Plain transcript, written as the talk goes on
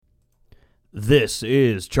This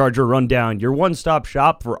is Charger Rundown, your one-stop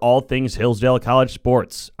shop for all things Hillsdale College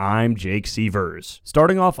sports. I'm Jake Sievers.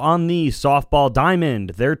 Starting off on the softball diamond,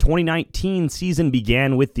 their 2019 season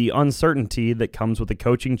began with the uncertainty that comes with a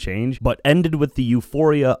coaching change, but ended with the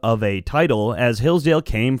euphoria of a title as Hillsdale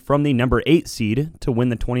came from the number 8 seed to win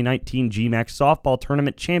the 2019 GMAC softball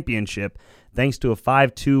tournament championship thanks to a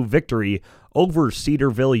 5-2 victory over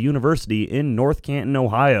Cedarville University in North Canton,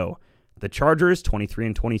 Ohio. The Chargers,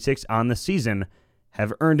 23-26 on the season,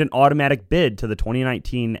 have earned an automatic bid to the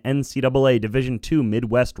 2019 NCAA Division II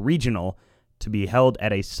Midwest Regional to be held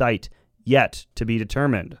at a site yet to be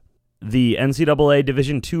determined. The NCAA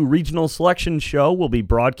Division II Regional Selection Show will be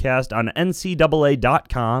broadcast on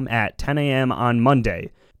ncaa.com at 10 a.m. on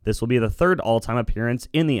Monday. This will be the third all-time appearance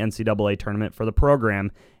in the NCAA tournament for the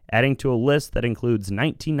program, adding to a list that includes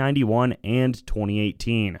 1991 and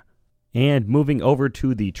 2018. And moving over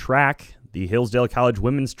to the track, the Hillsdale College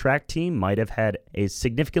women's track team might have had a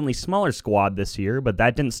significantly smaller squad this year, but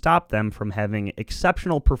that didn't stop them from having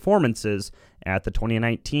exceptional performances at the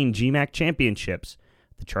 2019 GMAC Championships.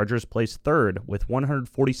 The Chargers placed third with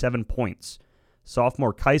 147 points.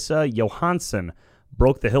 Sophomore Kaisa Johansson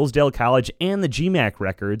broke the Hillsdale College and the GMAC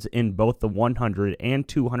records in both the 100 and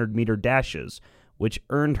 200 meter dashes, which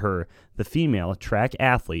earned her the female track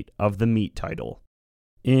athlete of the meet title.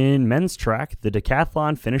 In men's track, the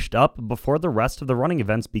decathlon finished up before the rest of the running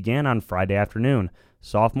events began on Friday afternoon.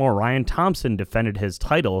 Sophomore Ryan Thompson defended his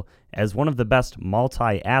title as one of the best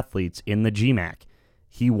multi-athletes in the GMAC.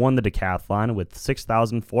 He won the decathlon with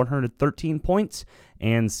 6,413 points,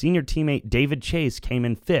 and senior teammate David Chase came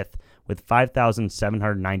in fifth with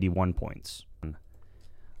 5,791 points.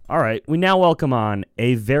 All right, we now welcome on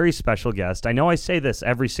a very special guest. I know I say this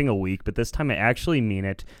every single week, but this time I actually mean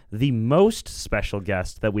it. The most special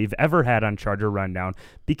guest that we've ever had on Charger Rundown,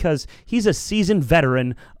 because he's a seasoned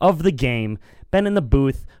veteran of the game, been in the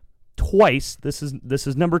booth twice. This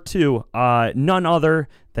is number 2. None other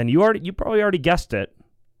than you probably already guessed it,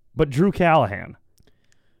 but Drew Callahan.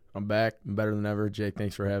 I'm back. I'm better than ever. Jake,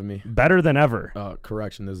 thanks for having me. Better than ever.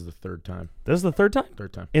 Correction, this is the third time. This is the third time?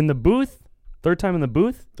 Third time. In the booth? Third time in the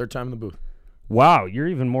booth? Third time in the booth. Wow, you're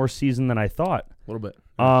even more seasoned than I thought. A little bit.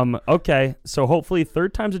 Okay, so hopefully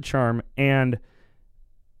third time's a charm, and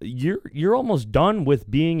you're almost done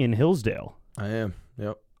with being in Hillsdale. I am.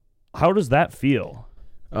 Yep. How does that feel?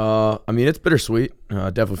 I mean, it's bittersweet.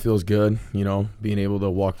 It definitely feels good, being able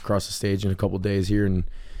to walk across the stage in a couple days here and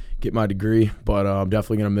get my degree, but I'm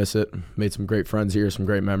definitely going to miss it. Made some great friends here, some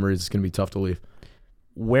great memories. It's going to be tough to leave.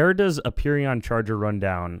 Where does appearing on Charger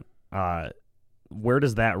Rundown where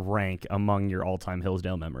does that rank among your all-time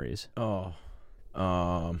Hillsdale memories? I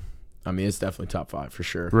mean, it's definitely top 5 for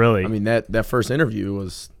sure. Really? I mean, that first interview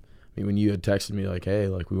was, when you had texted me like, hey,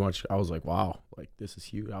 like we want you, I was like, wow, like this is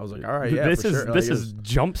huge. I was like, all right, yeah, this for is sure. this is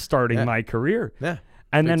jump-starting my career. Yeah.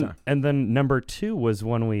 And then number 2 was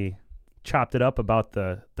when we chopped it up about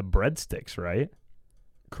the breadsticks, right?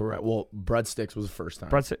 Correct. Well, breadsticks was the first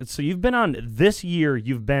time. So you've been on this year.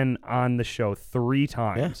 You've been on the show 3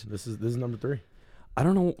 times. Yeah, this is number 3. I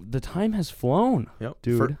don't know. The time has flown. Yep,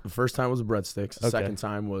 dude. The first time was the breadsticks. The Okay. second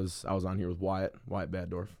time was I was on here with Wyatt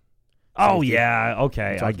Baddorf. Oh Safety. yeah.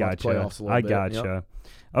 Okay, I gotcha. Yep.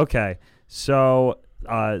 Okay. So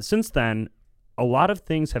since then, a lot of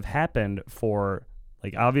things have happened for,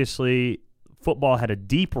 like, obviously football had a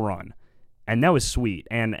deep run. And that was sweet.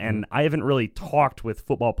 And I haven't really talked with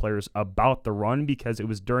football players about the run because it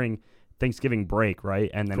was during Thanksgiving break, right?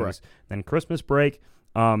 And then Correct. it was then Christmas break.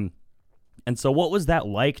 And so what was that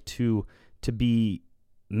like to be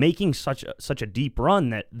making such a deep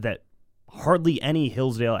run that hardly any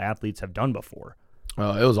Hillsdale athletes have done before?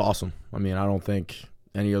 It was awesome. I mean, I don't think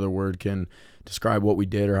any other word can describe what we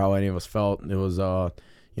did or how any of us felt. It was one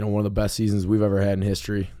of the best seasons we've ever had in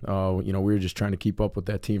history. We were just trying to keep up with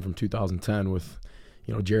that team from 2010 with,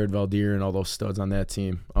 Jared Valdir and all those studs on that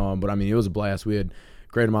team. But I mean, it was a blast. We had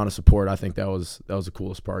a great amount of support. I think that was the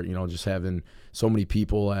coolest part, just having so many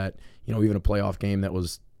people at, even a playoff game that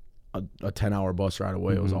was a 10-hour bus ride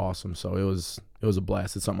away. It was awesome. So it was a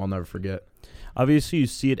blast. It's something I'll never forget. Obviously, you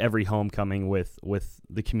see it every homecoming with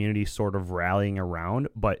the community sort of rallying around,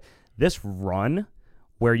 but this run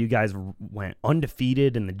where you guys went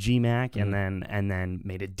undefeated in the GMAC and then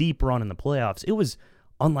made a deep run in the playoffs, it was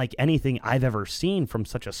unlike anything I've ever seen from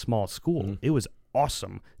such a small school. It was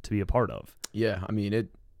awesome to be a part of. Yeah, I mean,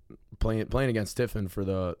 playing against Tiffin for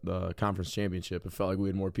the conference championship, it felt like we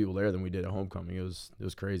had more people there than we did at homecoming. It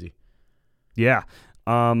was crazy. Yeah.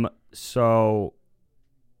 So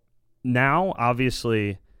now,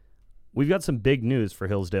 obviously, we've got some big news for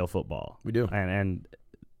Hillsdale football. We do. And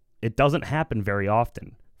it doesn't happen very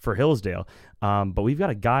often for Hillsdale. But we've got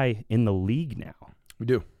a guy in the league now. We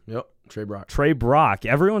do. Yep. Trey Brock. Trey Brock.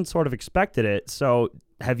 Everyone sort of expected it. So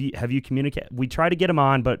have you communicated? We tried to get him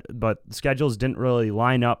on, but schedules didn't really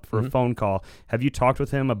line up for a phone call. Have you talked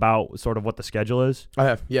with him about sort of what the schedule is? I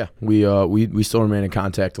have. Yeah. We still remain in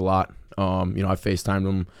contact a lot. I FaceTimed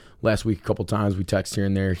him last week a couple times. We text here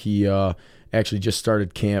and there. He actually just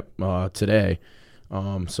started camp today.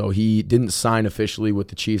 So he didn't sign officially with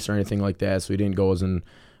the Chiefs or anything like that. So he didn't go as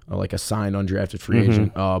like a signed undrafted free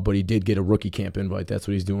agent. But he did get a rookie camp invite. That's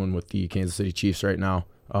what he's doing with the Kansas City Chiefs right now.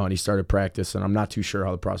 And he started practice, and I'm not too sure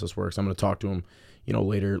how the process works. I'm going to talk to him,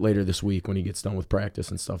 later this week when he gets done with practice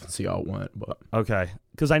and stuff and see how it went. But okay,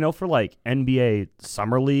 because I know for like NBA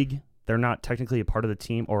Summer League, they're not technically a part of the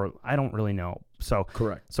team, or I don't really know. So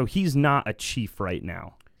correct. So he's not a Chief right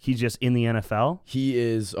now. He's just in the NFL? He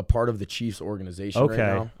is a part of the Chiefs organization right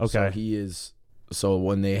now. Okay. So he is. So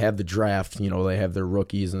when they have the draft, they have their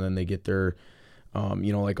rookies, and then they get their,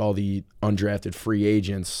 like all the undrafted free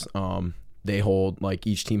agents. They hold, like,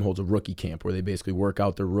 each team holds a rookie camp where they basically work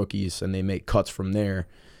out their rookies, and they make cuts from there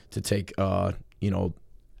to take,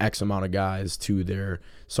 X amount of guys to their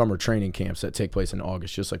summer training camps that take place in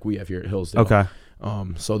August, just like we have here at Hillsdale. Okay.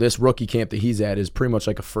 So this rookie camp that he's at is pretty much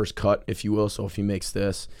like a first cut, if you will. So if he makes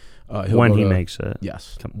this, when he makes it.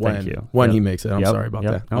 Yes. Thank you. When he makes it. I'm sorry about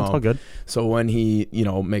that. No, it's all good. So when he,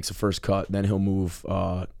 makes a first cut, then he'll move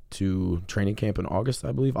to training camp in August,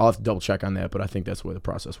 I believe. I'll have to double check on that, but I think that's the way the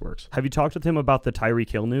process works. Have you talked with him about the Tyreek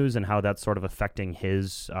Hill news and how that's sort of affecting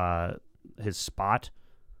his spot?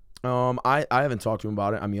 I haven't talked to him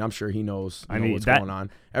about it. I mean, I'm sure he knows what's going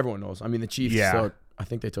on. Everyone knows. I mean, the Chiefs I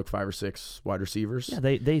think they took 5 or 6 wide receivers. Yeah,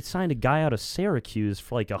 they signed a guy out of Syracuse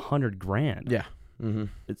for like $100,000. Yeah.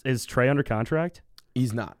 Mm-hmm. Is Trey under contract?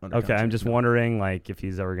 He's not under contract. I'm just wondering, like, if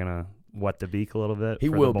he's ever gonna wet the beak a little bit. He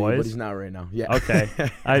for will the boys. be, but he's not right now. Yeah. Okay.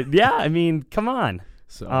 I mean, come on.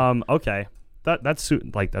 So. Okay. That's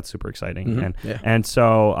super exciting. Mm-hmm. And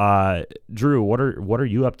so, Drew, what are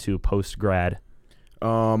you up to post grad?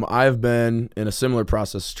 I've been in a similar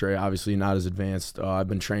process to Trey, obviously not as advanced. I've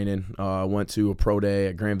been training. Went to a pro day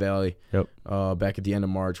at Grand Valley back at the end of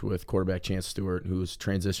March with quarterback Chance Stewart, who's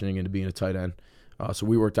transitioning into being a tight end. So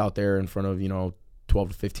we worked out there in front of 12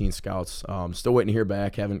 to 15 scouts. Still waiting to hear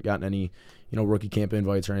back. Haven't gotten any rookie camp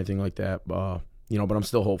invites or anything like that. But I'm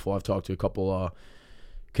still hopeful. I've talked to a couple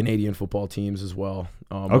Canadian football teams as well.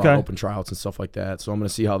 About open tryouts and stuff like that. So I'm going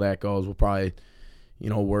to see how that goes. We'll probably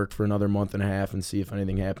work for another month and a half and see if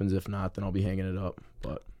anything happens. If not, then I'll be hanging it up.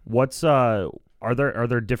 But what's are there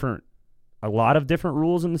a lot of different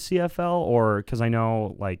rules in the CFL, or because I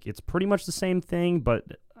know like it's pretty much the same thing, but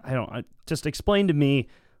just explain to me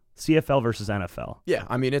CFL versus NFL. Yeah,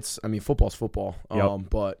 I mean football's football.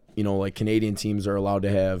 But like Canadian teams are allowed to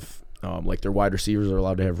have like their wide receivers are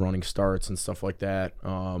allowed to have running starts and stuff like that.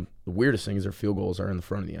 The weirdest thing is their field goals are in the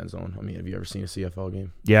front of the end zone. I mean, have you ever seen a CFL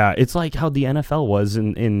game? Yeah, it's like how the NFL was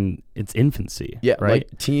in its infancy. Yeah, right.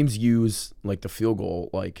 Like teams use like the field goal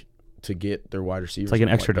like to get their wide receivers. It's like an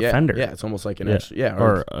extra defender. Yeah, it's almost like an extra. Yeah,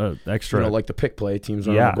 or extra. Like the pick play, teams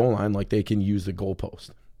are on the goal line, like they can use the goalpost.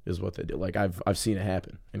 Is what they do. Like I've seen it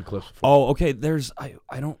happen in clips before. Oh, okay. There's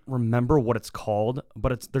I don't remember what it's called,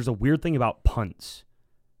 but there's a weird thing about punts.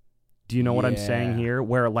 Do you know what I'm saying here?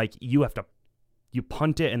 Where like you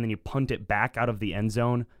punt it and then you punt it back out of the end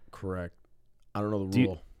zone. Correct. I don't know the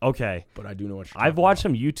rule. Okay. But I do know what you're talking I've watched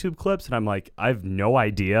some YouTube clips and I'm like, I have no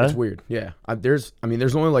idea. It's weird. Yeah. There's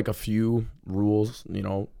only like a few rules,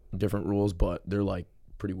 different rules, but they're like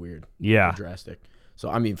pretty weird. Yeah. Drastic. So,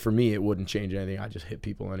 I mean, for me, it wouldn't change anything. I just hit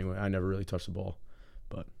people anyway. I never really touch the ball.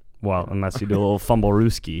 But unless you do a little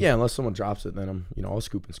fumble-rooski. Yeah, unless someone drops it, then I'll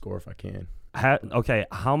scoop and score if I can. Okay,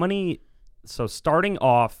 how many – so starting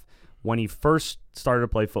off when he first started to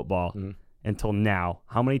play football until now,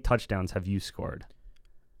 how many touchdowns have you scored?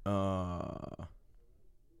 Are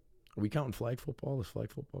we counting flag football? Does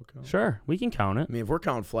flag football count? Sure, we can count it. I mean, if we're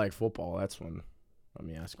counting flag football, that's when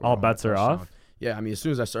I scored. All bets are off? Yeah, I mean, as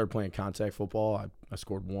soon as I started playing contact football, I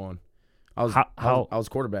scored 1. I was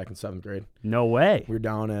quarterback in 7th grade. No way. We were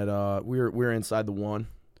down at we were inside the 1.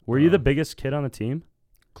 Were you the biggest kid on the team?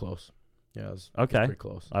 Close. Yeah, it was pretty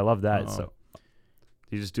close. I love that. So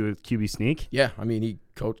you just do a QB sneak? Yeah, I mean,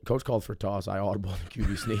 coach called for a toss. I audibled the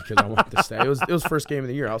QB sneak because I wanted to stay. It was first game of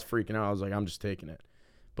the year. I was freaking out. I was like, I'm just taking it.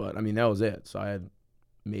 But I mean, that was it. So I had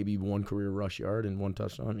maybe 1 career rush yard and 1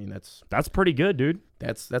 touchdown. I mean, that's pretty good, dude.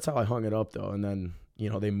 That's how I hung it up though. And then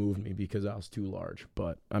they moved me because I was too large.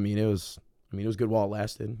 But I mean, it was good while it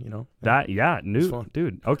lasted.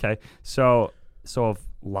 Dude. Okay, so if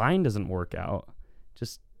line doesn't work out,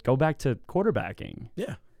 just go back to quarterbacking.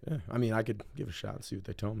 Yeah. Yeah, I mean, I could give it a shot and see what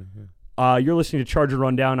they tell me. Yeah. You're listening to Charger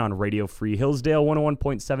Rundown on Radio Free Hillsdale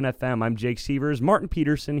 101.7 FM. I'm Jake Sievers. Martin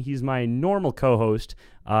Peterson, he's my normal co-host.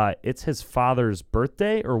 It's his father's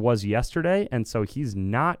birthday, or was yesterday, and so he's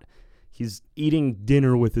eating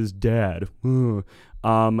dinner with his dad.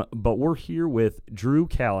 But we're here with Drew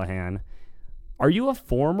Callahan. Are you a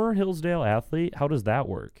former Hillsdale athlete? How does that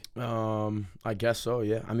work? I guess so,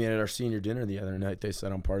 yeah. I mean, at our senior dinner the other night, they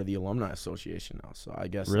said I'm part of the Alumni Association now, so I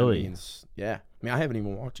guess really? That means, yeah. I mean, I haven't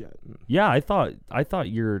even walked yet. Yeah, I thought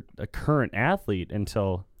you're a current athlete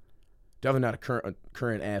until... Definitely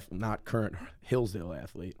not a current Hillsdale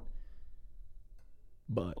athlete.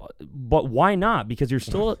 But why not? Because you're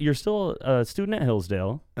still a student at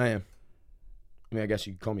Hillsdale. I am. I mean, I guess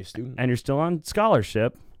you could call me a student. And you're still on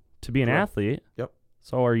scholarship to be an athlete. Yep.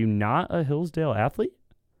 So are you not a Hillsdale athlete?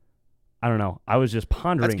 I don't know. I was just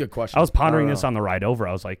pondering. That's a good question. I was pondering this on the ride over.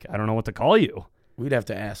 I was like, I don't know what to call you. We'd have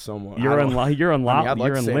to ask someone. You're in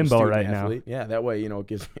limbo right athlete. Now. Yeah, that way, it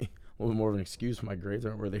gives me a little bit more of an excuse. My grades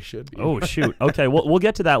aren't where they should be. Oh, shoot. Okay, we'll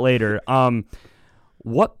get to that later.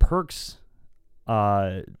 What perks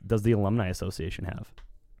does the Alumni Association have?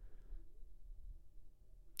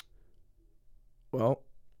 Well,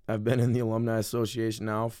 I've been in the Alumni Association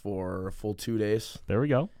now for a full 2 days. There we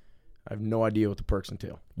go. I have no idea what the perks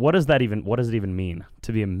entail. What does it even mean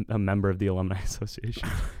to be a member of the Alumni Association?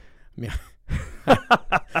 I mean, I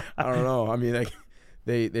don't know. I mean,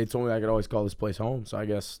 they told me I could always call this place home. So I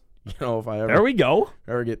guess, if I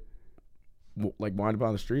ever get like wind up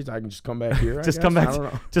on the streets, I can just come back here. Come back. I don't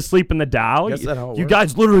know. Just sleep in the Dow. You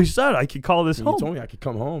guys literally said I could call this home. You told me I could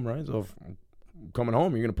come home, right? So if I'm coming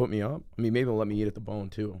home, you're gonna put me up. I mean, maybe they'll let me eat at the Bone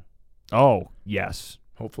too. Oh yes.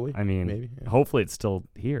 Hopefully. I mean, maybe. Yeah. Hopefully it's still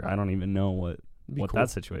here. I don't even know what cool.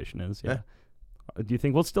 that situation is. Yeah. Do you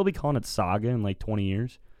think we'll still be calling it Saga in like 20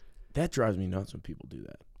 years? That drives me nuts when people do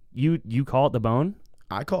that. You call it the Bone?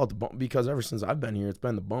 I call it the Bone because ever since I've been here, it's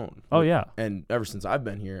been the Bone. Oh, yeah. And ever since I've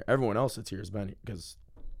been here, everyone else that's here has been here because,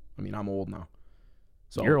 I mean, I'm old now.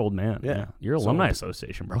 So you're an old man. Yeah. You're Alumni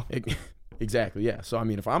Association, bro. Exactly, yeah. So, I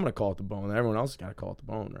mean, if I'm going to call it the Bone, then everyone else has got to call it the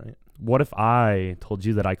Bone, right? What if I told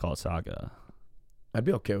you that I call it Saga? I'd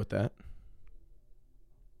be okay with that.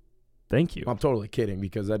 Thank you. I'm totally kidding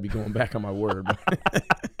because I'd be going back on my word.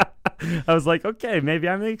 I was like, okay, maybe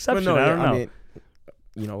I'm the exception. No, I don't know. I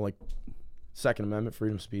mean, like Second Amendment,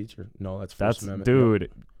 freedom of speech, or no, that's First Amendment.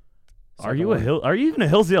 Dude, no. Are you even a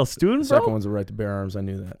Hillsdale student, bro? Second one's the right to bear arms. I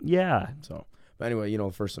knew that. Yeah. So, but anyway,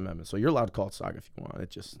 the First Amendment. So you're allowed to call it Saga if you want.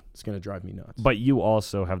 It's going to drive me nuts. But you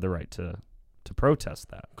also have the right to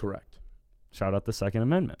protest that. Correct. Shout out the Second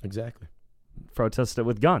Amendment. Exactly. Protest it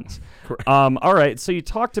with guns. Correct. All right. So you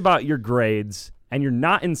talked about your grades, and you're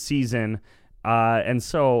not in season, and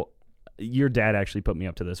so your dad actually put me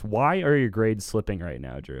up to this. Why are your grades slipping right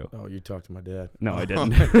now, Drew? Oh, you talked to my dad. No, I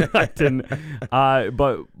didn't. I didn't.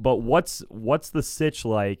 But what's the sitch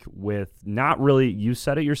like with not really? You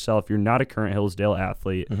said it yourself. You're not a current Hillsdale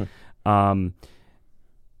athlete. Mm-hmm.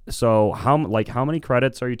 So how many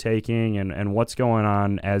credits are you taking, and what's going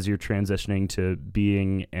on as you're transitioning to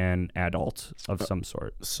being an adult of some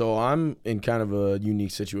sort? So I'm in kind of a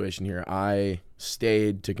unique situation here. I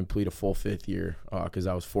stayed to complete a full fifth year because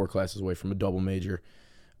I was 4 classes away from a double major.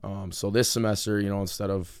 So this semester, instead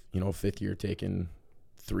of fifth year taking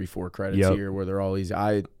 3-4 credits here where they're all easy,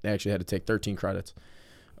 I actually had to take 13 credits.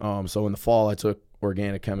 So in the fall I took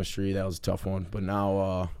organic chemistry. That was a tough one. But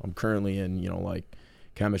now I'm currently in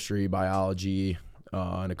chemistry, biology,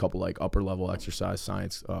 and a couple like upper level exercise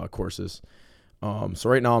science courses. So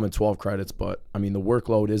right now I'm in 12 credits, but I mean the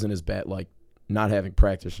workload isn't as bad. Like not having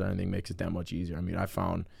practice or anything makes it that much easier. I mean I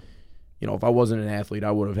found, if I wasn't an athlete,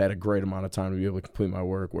 I would have had a great amount of time to be able to complete my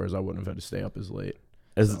work, whereas I wouldn't have had to stay up as late.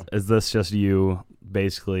 Is this just you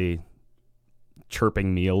basically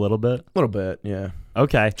chirping me a little bit? A little bit, yeah.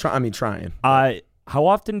 Okay. Trying. How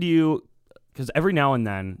often do you? Because every now and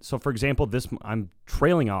then, so for example, I'm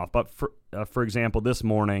trailing off, but for example, this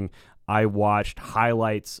morning I watched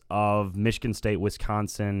highlights of Michigan State,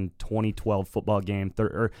 Wisconsin 2012 football game,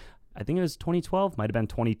 or I think it was 2012, might have been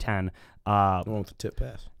 2010. The one with the tip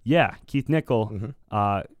pass. Yeah, Keith Nickel,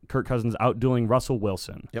 Mm-hmm. Kirk Cousins outdueling Russell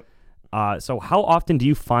Wilson. Yep. So how often do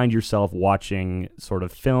you find yourself watching sort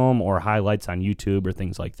of film or highlights on YouTube or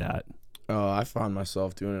things like that? I find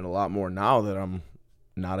myself doing it a lot more now that I'm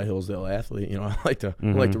not a Hillsdale athlete. I like to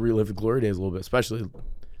relive the glory days a little bit, especially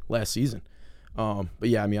last season. But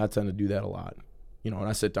yeah, I mean, I tend to do that a lot. When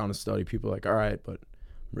I sit down and study, people are like, all right, but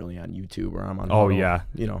I'm really on YouTube or I'm on Huddle, yeah.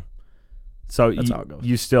 So that's how it goes.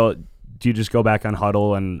 Do you just go back on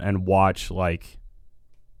Huddle and watch like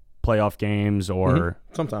playoff games or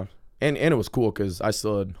sometimes? And it was cool because I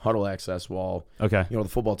still had huddle access while Okay. the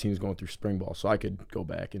football team was going through spring ball, so I could go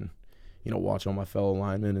back and watch all my fellow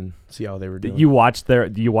linemen and see how they were doing. You watched their A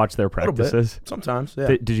little bit. practices? Sometimes, yeah.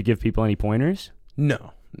 Did you give people any pointers?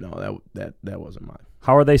 No, that wasn't mine.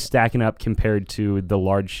 How are they stacking up compared to the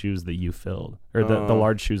large shoes that you filled, or the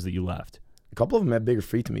large shoes that you left? A couple of them had bigger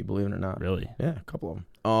feet than me, believe it or not. Really? Yeah, a couple of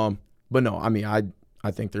them. But no, I mean,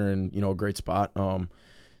 I think they're in a great spot.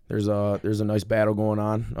 There's a nice battle going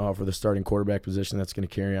on for the starting quarterback position that's going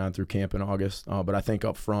to carry on through camp in August. But I think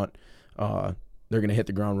up front, they're going to hit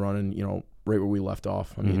the ground running. Right where we left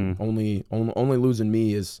off. I mean, only losing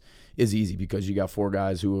me is easy because you got 4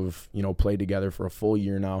 guys who have played together for a full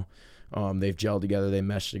year now. They've gelled together, they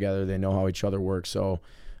meshed together, they know how each other works. So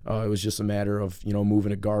it was just a matter of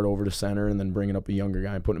moving a guard over to center and then bringing up a younger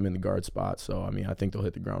guy and putting him in the guard spot. So I mean, I think they'll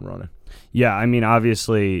hit the ground running. Yeah, I mean,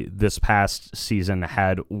 obviously this past season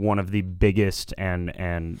had one of the biggest and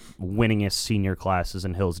winningest senior classes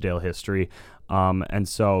in Hillsdale history. And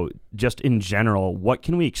so just in general, what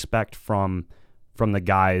can we expect from the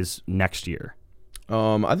guys next year?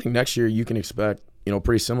 I think next year you can expect,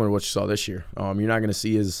 pretty similar to what you saw this year. You're not going to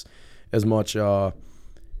see as much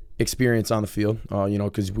experience on the field,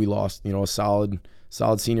 because we lost, a solid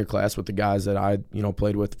senior class with the guys that I,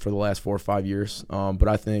 played with for the last 4 or 5 years. But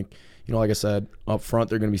I think, like I said, up front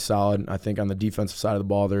they're going to be solid. I think on the defensive side of the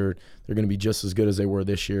ball, they're going to be just as good as they were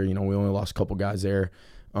this year. We only lost a couple guys there.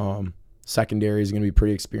 Secondary is going to be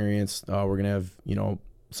pretty experienced. We're going to have,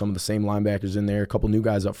 some of the same linebackers in there, a couple new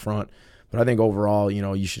guys up front. But I think overall,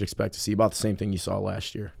 you should expect to see about the same thing you saw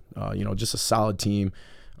last year. Just a solid team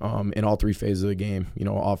in all 3 phases of the game,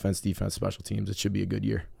 offense, defense, special teams. It should be a good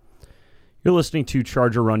year. You're listening to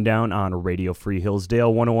Charger Rundown on Radio Free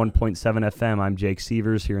Hillsdale, 101.7 FM. I'm Jake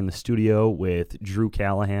Sievers here in the studio with Drew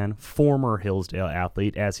Callahan, former Hillsdale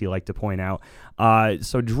athlete, as he liked to point out.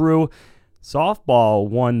 So, Drew, softball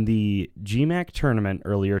won the GMAC tournament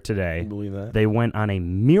earlier today. Can you believe that? They went on a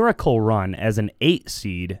miracle run as an 8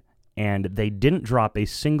 seed, and they didn't drop a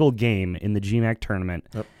single game in the GMAC tournament.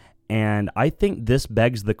 Yep. And I think this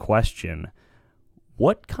begs the question,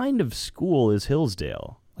 what kind of school is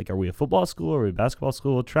Hillsdale? Like, are we a football school? Are we a basketball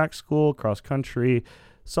school, track school, cross country,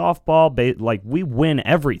 softball? Like, we win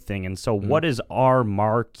everything. And so what is our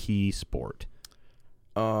marquee sport?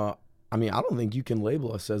 I mean, I don't think you can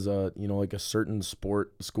label us as a, like a certain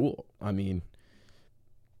sport school. I mean,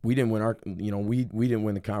 we didn't win we didn't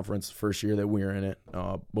win the conference the first year that we were in it,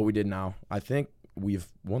 but we did now. I think we've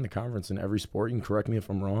won the conference in every sport. You can correct me if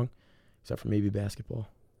I'm wrong, except for maybe basketball.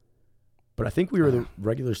 But I think we were the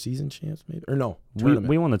regular season champs, maybe. Or no, tournament.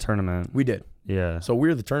 We won the tournament. We did. Yeah. So we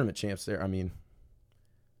were the tournament champs there. I mean,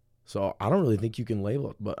 so I don't really think you can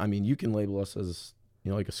label it. But, I mean, you can label us as,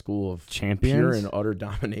 like a school of champions, pure and utter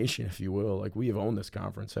domination, if you will. Like, we have owned this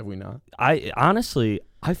conference, have we not? I honestly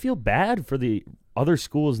feel bad for the other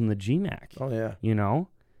schools in the GMAC. Oh, yeah.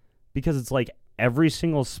 Because it's like every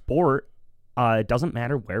single sport, it doesn't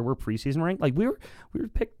matter where we're preseason ranked. Like, we were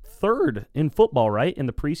picked 3rd in football, right, in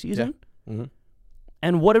the preseason? Yeah. Mm-hmm.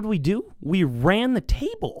 And what did we do? We ran the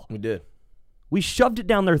table. We did. We shoved it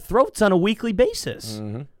down their throats on a weekly basis.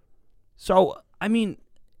 Mm-hmm. So, I mean,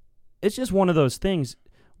 it's just one of those things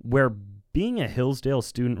where being a Hillsdale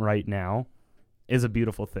student right now is a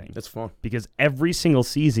beautiful thing. It's fun. Because every single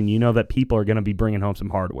season, you know that people are going to be bringing home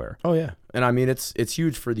some hardware. Oh, yeah. And, I mean, it's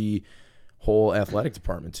huge for the whole athletic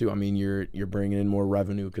department too. I mean, you're bringing in more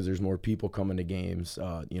revenue because there's more people coming to games.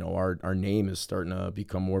 Our name is starting to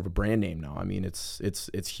become more of a brand name now. I mean, it's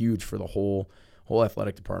huge for the whole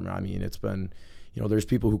athletic department. I mean, it's been, there's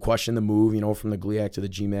people who question the move, from the GLIAC to the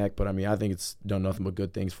GMAC, but I mean, I think it's done nothing but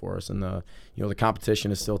good things for us. And the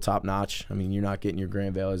competition is still top nocch. I mean, you're not getting your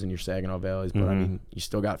Grand Valleys and your Saginaw Valleys, but I mean, you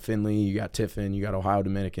still got Findlay, you got Tiffin, you got Ohio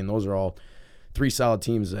Dominican. Those are all 3 solid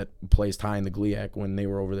teams that placed high in the GLIAC when they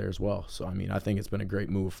were over there as well. So, I mean, I think it's been a great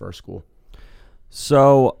move for our school.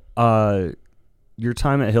 So, your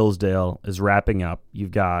time at Hillsdale is wrapping up. You're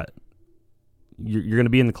going to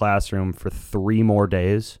be in the classroom for 3 more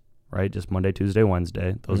days, right? Just Monday, Tuesday,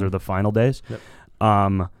 Wednesday. Those are the final days.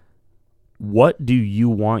 Yep. What do you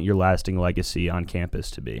want your lasting legacy on campus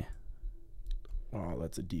to be? Oh,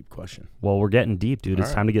 that's a deep question. Well, we're getting deep, dude.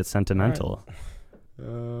 It's time to get sentimental.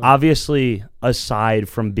 Obviously, aside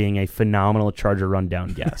from being a phenomenal Charger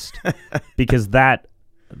Rundown guest, because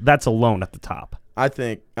that's alone at the top. I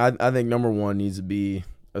think number 1 needs to be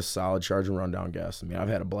a solid Charger Rundown guest. I mean, I've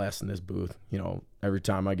had a blast in this booth. Every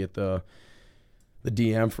time I get the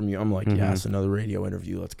DM from you, I'm like, yes, another radio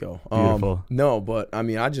interview. Let's go. Beautiful. No, but I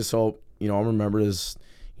mean, I just hope I'm remembered as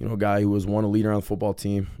a guy who was a leader on the football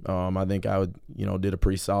team. I think I did a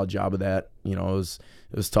pretty solid job of that. It was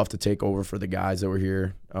tough to take over for the guys that were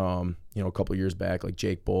here, a couple of years back, like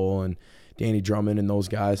Jake Bull and Danny Drummond and those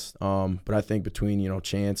guys. But I think between,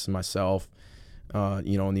 Chance and myself,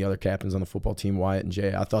 and the other captains on the football team, Wyatt and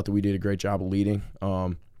Jay, I thought that we did a great job of leading.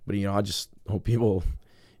 But, I just hope people,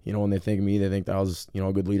 when they think of me, they think that I was,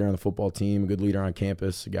 a good leader on the football team, a good leader on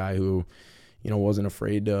campus, a guy who, wasn't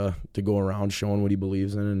afraid to go around showing what he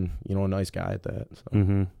believes in, and, a nice guy at that. So.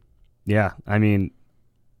 Mm-hmm. Yeah, I mean,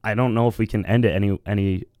 I don't know if we can end it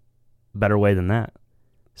any better way than that.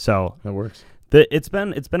 So that works. It's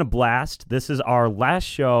been a blast. This is our last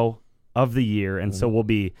show of the year, and so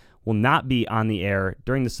we'll not be on the air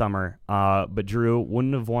during the summer. But Drew,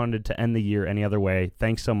 wouldn't have wanted to end the year any other way.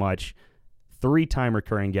 Thanks so much. 3-time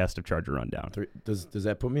recurring guest of Charger Rundown. Does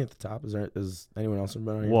that put me at the top? Is anyone else been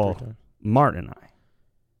on here? Well, 3 times? Martin and I.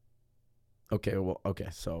 Okay.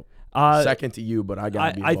 So second to you, but I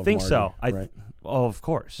got to be I above think Marty, so. Right? Of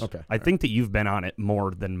course. Okay. I think that you've been on it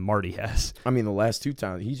more than Marty has. I mean, the last 2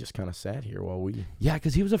 times, he just kind of sat here while we... Yeah,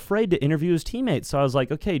 because he was afraid to interview his teammates. So I was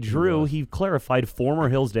like, okay, Drew, he clarified former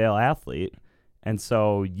Hillsdale athlete. And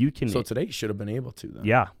so you can... So today he should have been able to, then.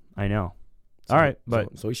 Yeah, I know. All right,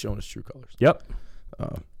 but... So he's showing his true colors. Yep.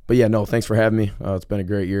 But yeah, no, thanks for having me. It's been a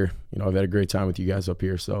great year. I've had a great time with you guys up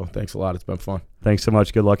here, so thanks a lot. It's been fun. Thanks so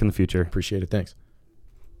much. Good luck in the future. Appreciate it. Thanks.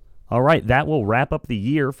 All right, that will wrap up the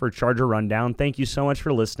year for Charger Rundown. Thank you so much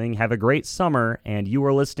for listening. Have a great summer, and you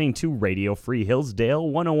are listening to Radio Free Hillsdale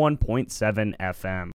 101.7 FM.